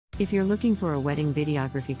If you're looking for a wedding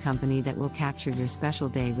videography company that will capture your special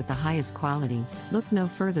day with the highest quality, look no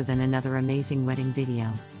further than Another Amazing Wedding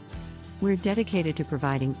Video. We're dedicated to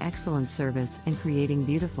providing excellent service and creating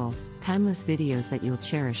beautiful, timeless videos that you'll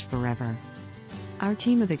cherish forever. Our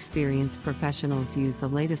team of experienced professionals use the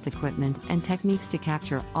latest equipment and techniques to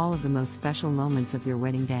capture all of the most special moments of your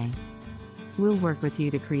wedding day. We'll work with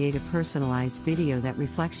you to create a personalized video that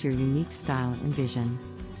reflects your unique style and vision.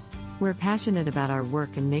 We're passionate about our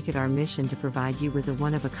work and make it our mission to provide you with a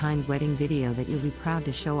one-of-a-kind wedding video that you'll be proud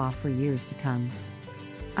to show off for years to come.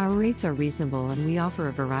 Our rates are reasonable and we offer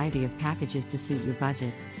a variety of packages to suit your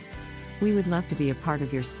budget. We would love to be a part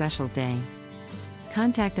of your special day.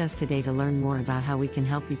 Contact us today to learn more about how we can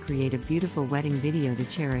help you create a beautiful wedding video to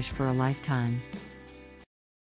cherish for a lifetime.